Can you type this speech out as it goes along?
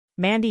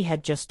Mandy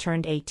had just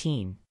turned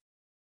 18.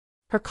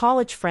 Her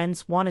college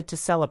friends wanted to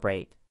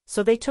celebrate,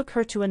 so they took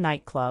her to a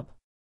nightclub.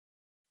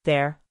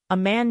 There, a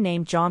man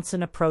named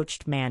Johnson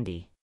approached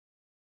Mandy.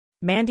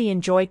 Mandy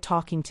enjoyed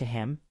talking to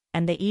him,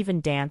 and they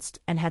even danced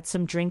and had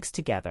some drinks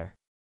together.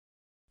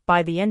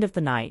 By the end of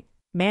the night,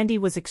 Mandy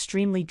was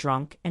extremely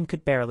drunk and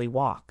could barely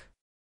walk.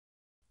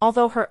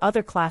 Although her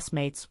other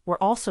classmates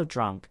were also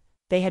drunk,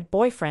 they had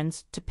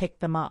boyfriends to pick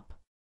them up.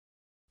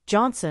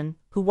 Johnson,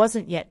 who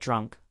wasn't yet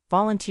drunk,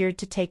 volunteered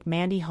to take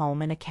Mandy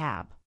home in a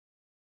cab.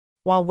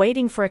 While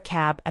waiting for a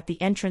cab at the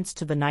entrance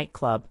to the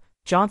nightclub,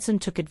 Johnson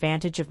took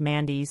advantage of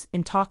Mandy's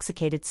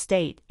intoxicated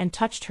state and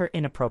touched her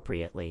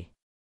inappropriately.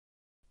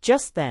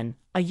 Just then,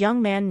 a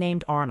young man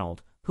named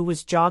Arnold, who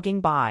was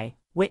jogging by,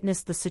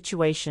 witnessed the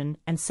situation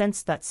and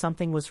sensed that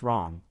something was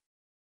wrong.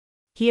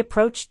 He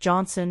approached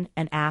Johnson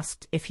and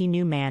asked if he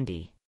knew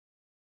Mandy.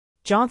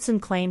 Johnson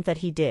claimed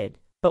that he did,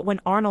 but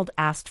when Arnold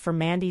asked for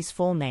Mandy's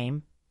full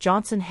name,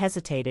 Johnson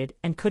hesitated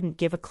and couldn't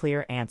give a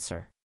clear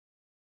answer.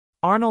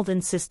 Arnold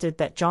insisted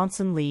that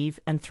Johnson leave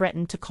and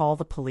threatened to call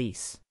the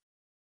police.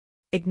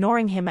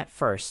 Ignoring him at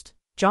first,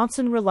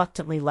 Johnson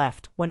reluctantly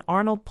left when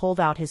Arnold pulled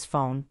out his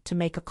phone to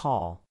make a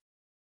call.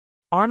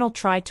 Arnold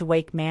tried to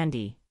wake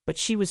Mandy, but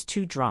she was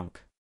too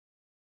drunk.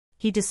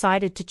 He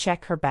decided to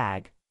check her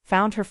bag,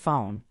 found her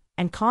phone,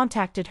 and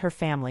contacted her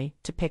family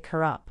to pick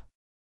her up.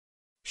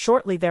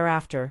 Shortly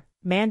thereafter,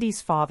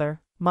 Mandy's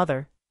father,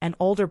 mother, and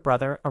older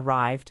brother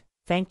arrived,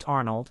 thanked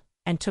Arnold,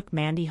 and took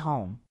Mandy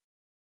home.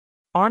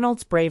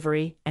 Arnold's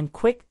bravery and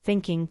quick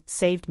thinking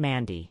saved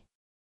Mandy.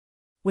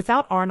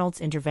 Without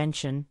Arnold's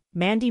intervention,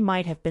 Mandy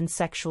might have been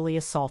sexually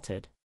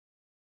assaulted.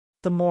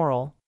 The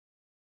moral: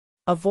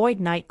 avoid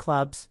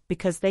nightclubs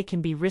because they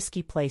can be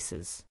risky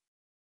places.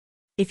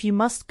 If you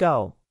must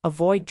go,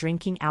 avoid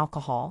drinking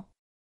alcohol.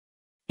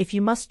 If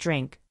you must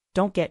drink,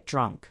 don't get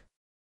drunk.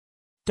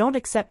 Don't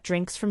accept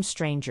drinks from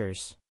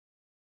strangers.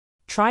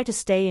 Try to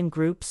stay in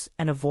groups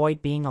and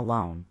avoid being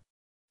alone.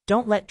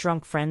 Don't let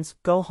drunk friends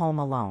go home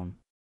alone.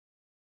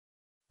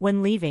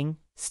 When leaving,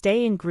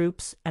 stay in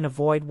groups and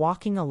avoid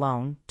walking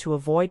alone to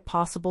avoid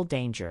possible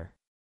danger.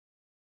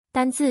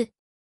 单字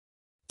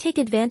take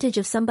advantage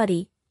of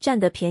somebody, 占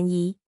得便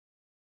宜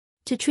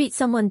to treat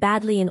someone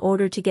badly in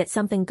order to get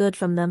something good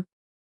from them.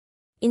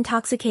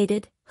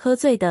 Intoxicated, 喝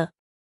醉的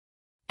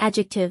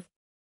adjective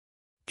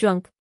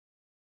drunk.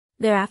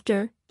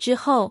 Thereafter, 之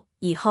后，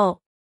以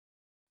后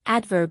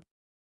adverb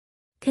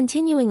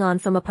continuing on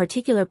from a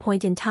particular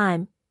point in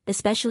time,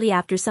 especially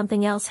after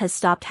something else has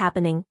stopped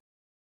happening.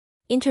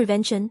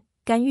 Intervention,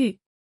 干预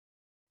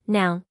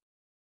noun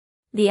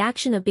the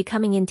action of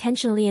becoming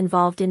intentionally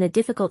involved in a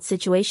difficult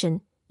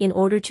situation, in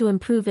order to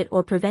improve it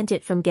or prevent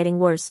it from getting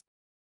worse.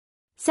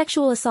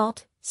 Sexual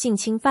assault, 性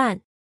侵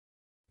犯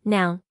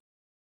noun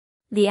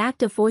the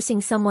act of forcing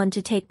someone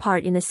to take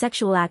part in a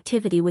sexual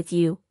activity with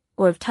you,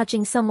 or of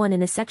touching someone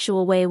in a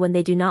sexual way when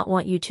they do not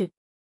want you to.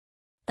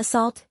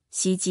 Assault,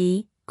 袭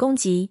击，攻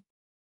击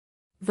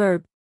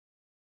verb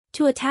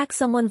to attack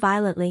someone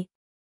violently.